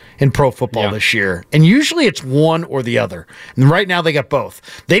teams in pro football this year. And usually it's one or the other. And right now they got both.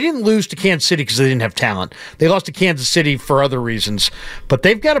 They didn't lose to Kansas City because they didn't have talent. They lost to Kansas City for other reasons. But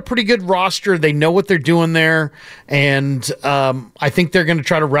they've got a pretty good roster. They know what what they're doing there, and I think they're going to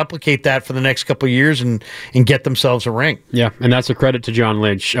try to replicate that for the next couple of years and get themselves a ring. Yeah, and that's a credit to John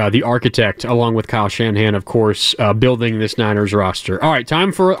Lynch, the architect, along with Kyle Shanahan, of course, building this Niners roster. All right,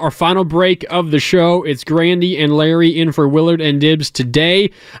 time for our final break of the show. It's Grandi and Larry in for Willard and Dibs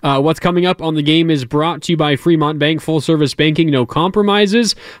today. What's coming up on the game is brought to you by Fremont Bank, full-service banking, no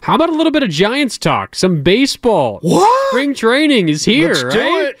compromises. How about a little bit of Giants talk? Some baseball. What? Spring training is here, Let's right?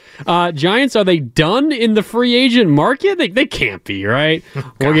 do it. Giants, are they done in the free agent market? They can't be, right?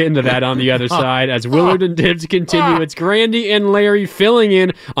 We'll get into that on the other side as Willard and Dibs continue. It's Grandi and Larry filling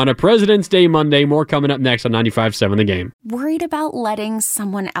in on a President's Day Monday. More coming up next on 95.7 The Game. Worried about letting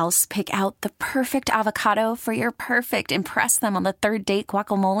someone else pick out the perfect avocado for your perfect impress them on the third date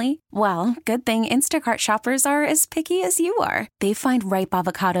guacamole? Well, good thing Instacart shoppers are as picky as you are. They find ripe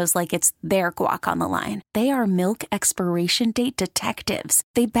avocados like it's their guac on the line. They are milk expiration date detectives.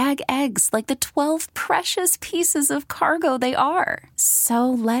 They bag eggs like the 12 precious pieces of cargo they are. So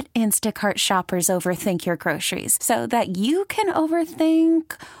let Instacart shoppers overthink your groceries so that you can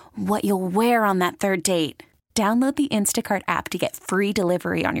overthink what you'll wear on that third date. Download the Instacart app to get free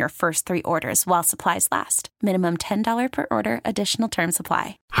delivery on your first 3 orders while supplies last. Minimum $10 per order. Additional terms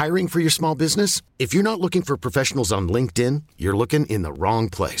apply. Hiring for your small business? If you're not looking for professionals on LinkedIn, you're looking in the wrong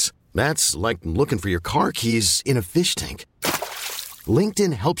place. That's like looking for your car keys in a fish tank.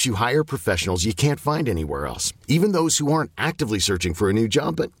 LinkedIn helps you hire professionals you can't find anywhere else, even those who aren't actively searching for a new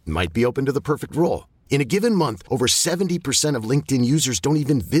job but might be open to the perfect role. In a given month, over 70% of LinkedIn users don't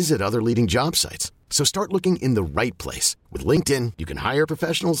even visit other leading job sites. So start looking in the right place. With LinkedIn, you can hire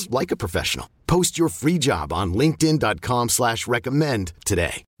professionals like a professional. Post your free job on linkedin.com/recommend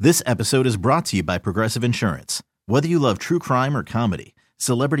today. This episode is brought to you by Progressive Insurance. Whether you love true crime or comedy,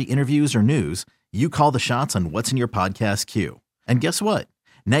 celebrity interviews or news, you call the shots on what's in your podcast queue. And guess what?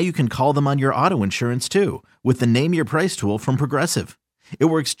 Now you can call them on your auto insurance too with the Name Your Price tool from Progressive. It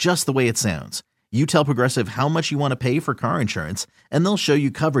works just the way it sounds. You tell Progressive how much you want to pay for car insurance, and they'll show you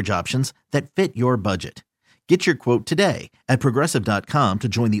coverage options that fit your budget. Get your quote today at Progressive.com to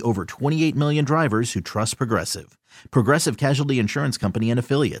join the over 28 million drivers who trust Progressive. Progressive Casualty Insurance Company and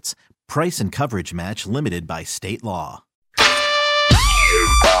Affiliates. Price and coverage match limited by state law.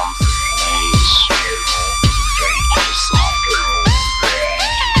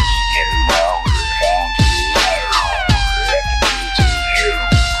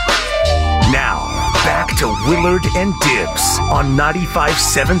 Now, back to Willard and Dibs on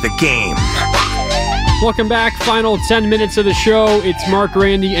 95.7 The Game. Welcome back. Final 10 minutes of the show. It's Marc,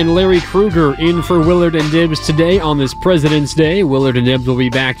 Grandi, and Larry Krueger in for Willard and Dibs today on this President's Day. Willard and Dibs will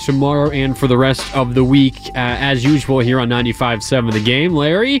be back tomorrow and for the rest of the week, as usual, here on 95.7 The Game.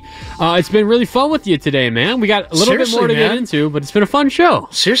 Larry, it's been really fun with you today, man. We got a little bit more to get into, but it's been a fun show.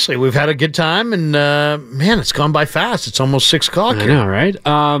 Seriously, we've had a good time, and man, it's gone by fast. It's almost 6 o'clock here. I know, right?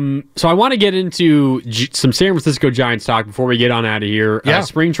 So I want to get into some San Francisco Giants talk before we get on out of here. Yeah.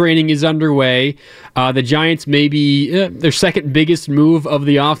 Spring training is underway. The Giants maybe their second biggest move of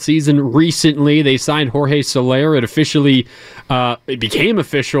the offseason recently. They signed Jorge Soler. It became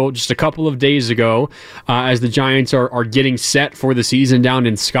official just a couple of days ago as the Giants are getting set for the season down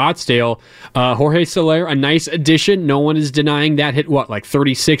in Scottsdale. Jorge Soler, a nice addition. No one is denying that. Hit, like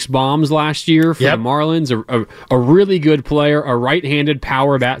 36 bombs last year for the Marlins. A really good player, a right-handed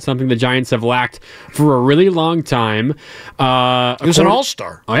power bat, something the Giants have lacked for a really long time. He was an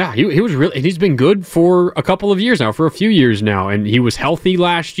all-star. Oh, yeah. He was really. He's been good for a couple of years now, for a few years now, and he was healthy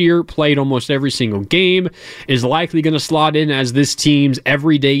last year, played almost every single game, is likely going to slot in as this team's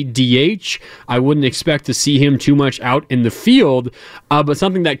everyday DH. I wouldn't expect to see him too much out in the field, but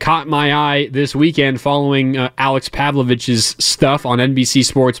something that caught my eye this weekend following Alex Pavlovich's stuff on NBC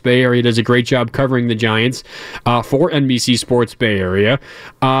Sports Bay Area, does a great job covering the Giants for NBC Sports Bay Area,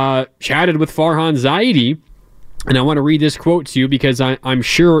 chatted with Farhan Zaidi. And I want to read this quote to you because I'm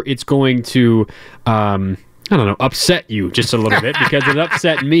sure it's going to, upset you just a little bit because it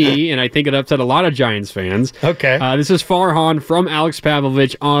upset me, and I think it upset a lot of Giants fans. Okay. This is Farhan from Alex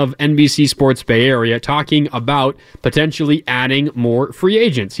Pavlovich of NBC Sports Bay Area talking about potentially adding more free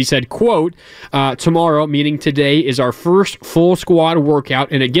agents. He said, quote, tomorrow, meaning today, is our first full squad workout,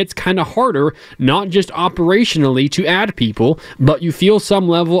 and it gets kind of harder, not just operationally to add people, but you feel some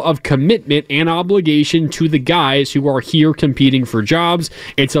level of commitment and obligation to the guys who are here competing for jobs.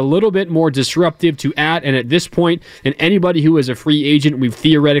 It's a little bit more disruptive to add, and at this point, and anybody who is a free agent, we've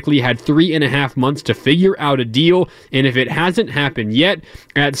theoretically had 3.5 months to figure out a deal, and if it hasn't happened yet,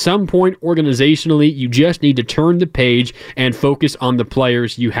 at some point organizationally, you just need to turn the page and focus on the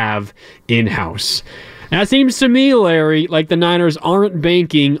players you have in-house. Now, it seems to me, Larry, like the Niners aren't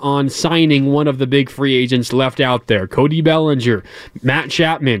banking on signing one of the big free agents left out there. Cody Bellinger, Matt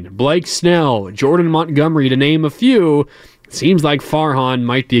Chapman, Blake Snell, Jordan Montgomery, to name a few. Seems like Farhan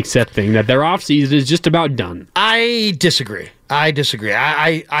might be accepting that their offseason is just about done. I disagree.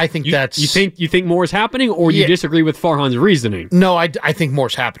 I think that's... You think more is happening, or you disagree with Farhan's reasoning? No, I think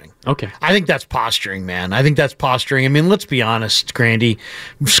more's happening. Okay. I think that's posturing, man. I think that's posturing. I mean, let's be honest, Grandi.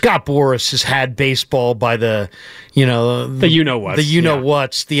 Scott Boras has had baseball by the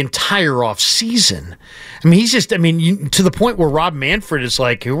you-know-what's the entire off season. I mean, he's just, to the point where Rob Manfred is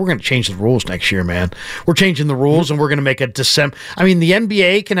like, hey, we're going to change the rules next year, man. We're changing the rules, and we're going to make a December. I mean, the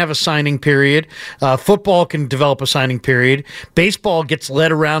NBA can have a signing period. Football can develop a signing period. Baseball gets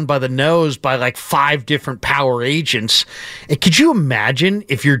led around by the nose by like 5 different power agents. And could you imagine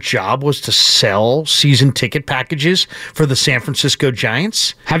if your job was to sell season ticket packages for the San Francisco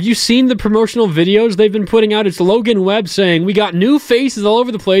Giants? Have you seen the promotional videos they've been putting out? It's Logan Webb saying, we got new faces all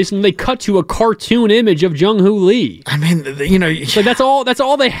over the place, and they cut to a cartoon image of Jung-Hoo Lee. I mean, like that's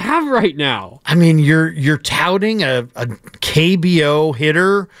all they have right now. I mean, you're touting a KBO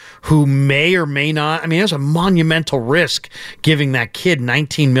hitter who may or may not. I mean, there's a monumental risk giving that kid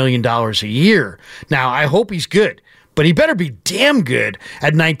 $19 million a year. Now, I hope he's good, but he better be damn good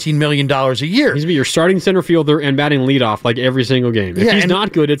at $19 million a year. He's be your starting center fielder and batting leadoff like every single game. If he's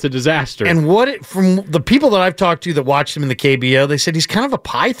not good, it's a disaster. And from the people that I've talked to that watched him in the KBO, they said he's kind of a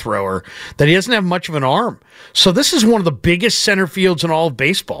pie thrower, that he doesn't have much of an arm. So this is one of the biggest center fields in all of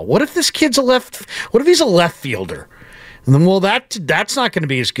baseball. What if this kid's what if he's a left fielder? And then, that's not going to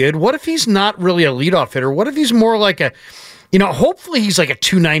be as good. What if he's not really a leadoff hitter? What if he's more like hopefully he's like a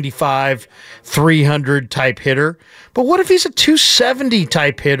 295, 300 type hitter. But what if he's a 270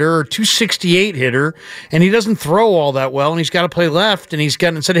 type hitter or 268 hitter, and he doesn't throw all that well, and he's got to play left, and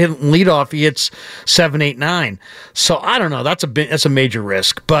instead of hitting leadoff, he hits 7, 8, 9. So I don't know. That's a major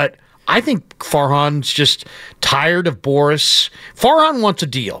risk. But I think Farhan's just tired of Boras. Farhan wants a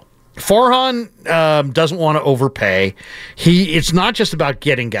deal. Farhan doesn't want to overpay. It's not just about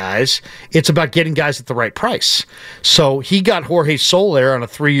getting guys. It's about getting guys at the right price. So he got Jorge Soler on a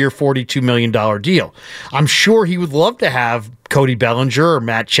 3-year, $42 million deal. I'm sure he would love to have Cody Bellinger or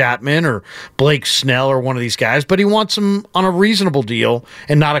Matt Chapman or Blake Snell or one of these guys, but he wants them on a reasonable deal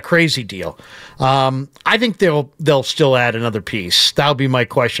and not a crazy deal. I think they'll still add another piece. That'll be my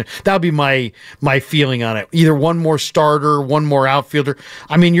question. That'll be my feeling on it. Either one more starter, one more outfielder.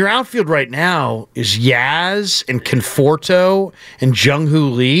 I mean, your outfield right now is Yaz and Conforto and Jung-Hoo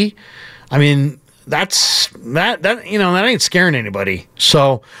Lee. I mean, that ain't scaring anybody.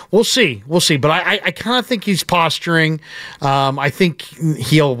 So we'll see. But I kind of think he's posturing. I think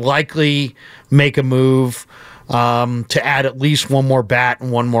he'll likely make a move to add at least one more bat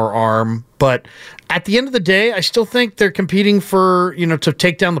and one more arm. But at the end of the day, I still think they're competing for, to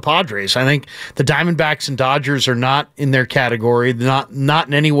take down the Padres. I think the Diamondbacks and Dodgers are not in their category, not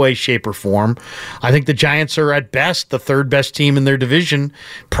in any way, shape, or form. I think the Giants are at best the 3rd best team in their division,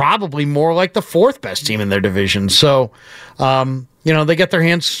 probably more like the 4th best team in their division. So, they get their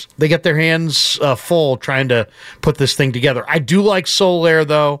hands full trying to put this thing together. I do like Soler,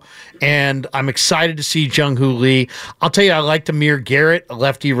 though, and I'm excited to see Jung-Hoo Lee. I'll tell you, I like Amir Garrett, a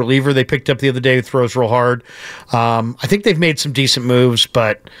lefty reliever they picked up the other day who throws real hard. I think they've made some decent moves,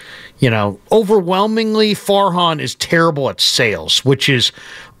 but, overwhelmingly, Farhan is terrible at sales, which is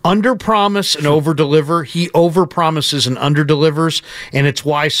under-promise and over-deliver. He over-promises and under-delivers, and it's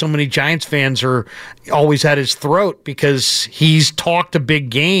why so many Giants fans are always at his throat, because he's talked a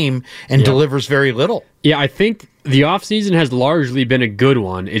big game and delivers very little. Yeah, I think the offseason has largely been a good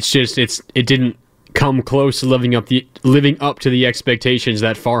one. It's just it didn't come close to living up to the expectations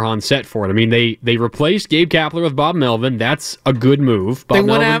that Farhan set for it. I mean, they replaced Gabe Kapler with Bob Melvin. That's a good move. They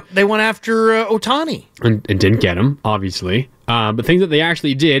went after Ohtani and didn't get him, obviously. But things that they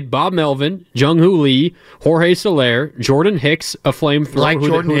actually did: Bob Melvin, Jung-Hoo Lee, Jorge Soler, Jordan Hicks, a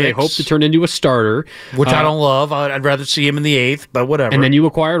flamethrower who they hope to turn into a starter. Which I don't love. I'd rather see him in the 8th, but whatever. And then you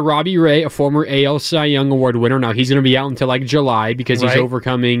acquired Robbie Ray, a former AL Cy Young Award winner. Now he's going to be out until like July because he's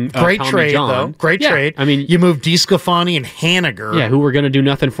overcoming Great Tommy trade, John. though. Great trade. I mean, you moved DeSclafani and Haniger. Yeah, who were going to do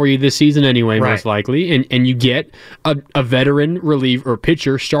nothing for you this season anyway, most likely. And you get a veteran reliever or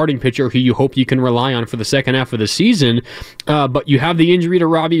pitcher, starting pitcher, who you hope you can rely on for the second half of the season. But you have the injury to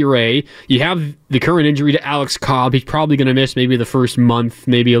Robbie Ray. You have the current injury to Alex Cobb. He's probably going to miss maybe the first month,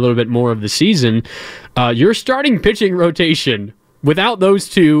 maybe a little bit more of the season. Your starting pitching rotation, without those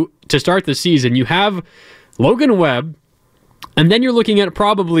two to start the season, you have Logan Webb, and then you're looking at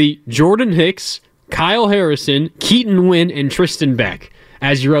probably Jordan Hicks, Kyle Harrison, Keaton Wynn, and Tristan Beck.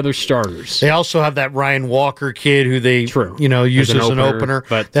 as your other starters. They also have that Ryan Walker kid who they use as an opener.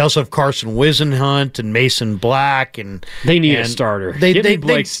 But they also have Carson Wisenhunt and Mason Black, and they need a starter. They need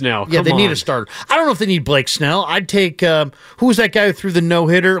Blake Snell. Yeah, they need a starter. I don't know if they need Blake Snell. I'd take who was that guy who threw the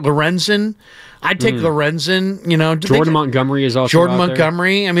no-hitter? Lorenzen. I'd take Lorenzen. Jordan Montgomery is also Jordan out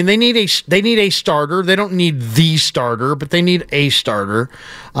Montgomery. There. I mean, they need a starter. They don't need the starter, but they need a starter.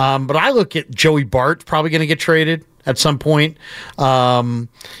 But I look at Joey Bart probably going to get traded at some point.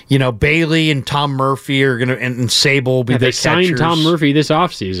 Bailey and Tom Murphy are going to, and Sable will be the catchers. They signed Tom Murphy this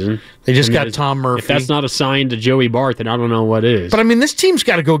offseason. They just got Tom Murphy. If that's not a sign to Joey Bart, then I don't know what is. But I mean, this team's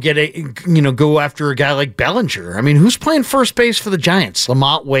got to go go after a guy like Bellinger. I mean, who's playing first base for the Giants?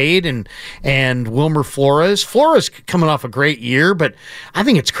 Lamont Wade and Wilmer Flores. Flores coming off a great year, but I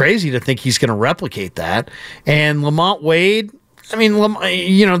think it's crazy to think he's going to replicate that. And Lamont Wade, I mean,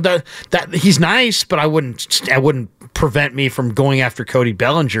 that he's nice, but I wouldn't prevent me from going after Cody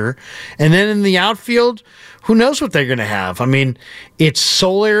Bellinger. And then in the outfield, who knows what they're going to have? I mean, it's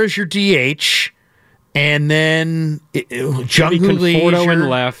Soler as your DH, and then Jung-Hoo Lee in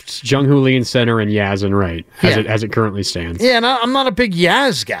left, Jung-Hoo Lee in center, and Yaz in right, as it currently stands. Yeah, and I'm not a big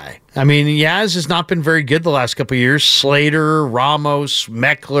Yaz guy. I mean, Yaz has not been very good the last couple of years. Slater, Ramos,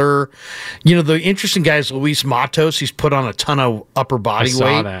 Meckler. The interesting guy is Luis Matos. He's put on a ton of upper body weight.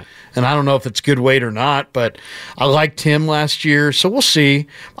 I saw that. And I don't know if it's good weight or not, but I liked him last year, so we'll see.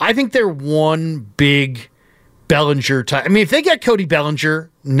 I think they're one big Bellinger type. I mean, if they get Cody Bellinger,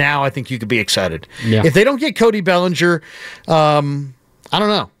 now I think you could be excited. Yeah. If they don't get Cody Bellinger, I don't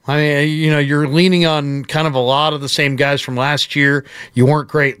know. I mean, you're leaning on kind of a lot of the same guys from last year. You weren't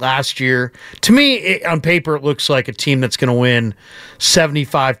great last year. To me, on paper, it looks like a team that's going to win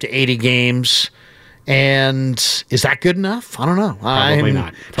 75 to 80 games. And is that good enough? I don't know. Probably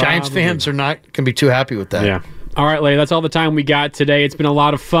not. Giants fans are not going to be too happy with that. Yeah. All right, Larry, that's all the time we got today. It's been a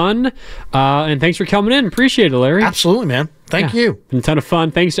lot of fun, and thanks for coming in. Appreciate it, Larry. Absolutely, man. Thank you. Been a ton of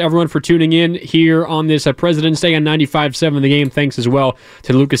fun. Thanks to everyone for tuning in here on this President's Day on 95.7 The Game. Thanks as well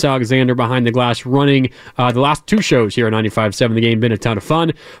to Lucas Alexander behind the glass running the last two shows here on 95.7 The Game. Been a ton of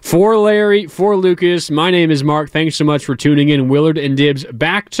fun. For Larry, for Lucas, my name is Mark. Thanks so much for tuning in. Willard and Dibs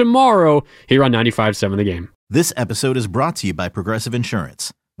back tomorrow here on 95.7 The Game. This episode is brought to you by Progressive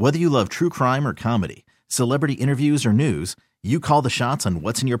Insurance. Whether you love true crime or comedy, celebrity interviews or news, you call the shots on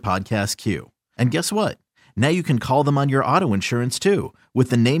what's in your podcast queue. And guess what? Now you can call them on your auto insurance too with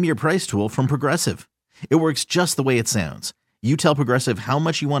the Name Your Price tool from Progressive. It works just the way it sounds. You tell Progressive how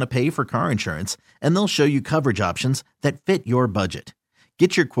much you want to pay for car insurance, and they'll show you coverage options that fit your budget.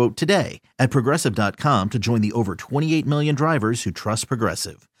 Get your quote today at Progressive.com to join the over 28 million drivers who trust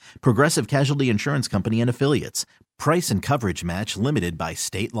Progressive. Progressive Casualty Insurance Company and Affiliates. Price and coverage match limited by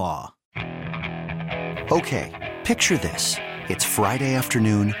state law. Okay, picture this. It's Friday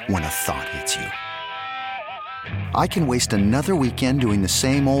afternoon when a thought hits you. I can waste another weekend doing the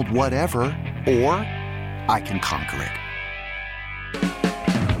same old whatever, or I can conquer it.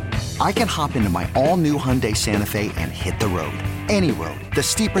 I can hop into my all-new Hyundai Santa Fe and hit the road. Any road. The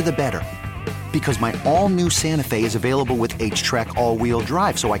steeper, the better. Because my all-new Santa Fe is available with H-Track all-wheel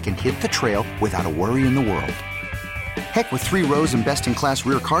drive, so I can hit the trail without a worry in the world. Heck, with 3 rows and best-in-class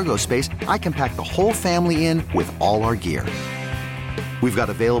rear cargo space, I can pack the whole family in with all our gear. We've got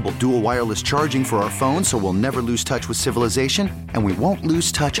available dual wireless charging for our phones, so we'll never lose touch with civilization, and we won't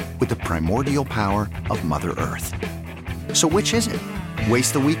lose touch with the primordial power of Mother Earth. So which is it?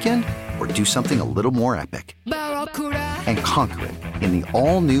 Waste the weekend or do something a little more epic? And conquer it in the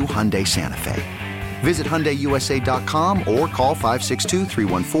all-new Hyundai Santa Fe. Visit HyundaiUSA.com or call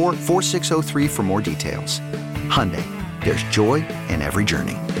 562-314-4603 for more details. Hyundai, there's joy in every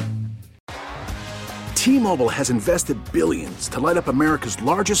journey. T-Mobile has invested billions to light up America's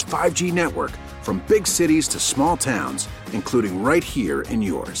largest 5G network, from big cities to small towns, including right here in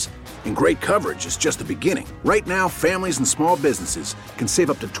yours. And great coverage is just the beginning. Right now, families and small businesses can save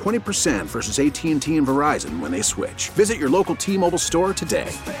up to 20% versus AT&T and Verizon when they switch. Visit your local T-Mobile store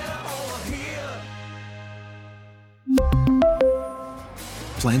today.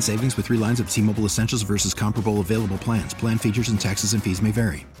 Plan savings with 3 lines of T-Mobile Essentials versus comparable available plans. Plan features and taxes and fees may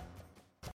vary.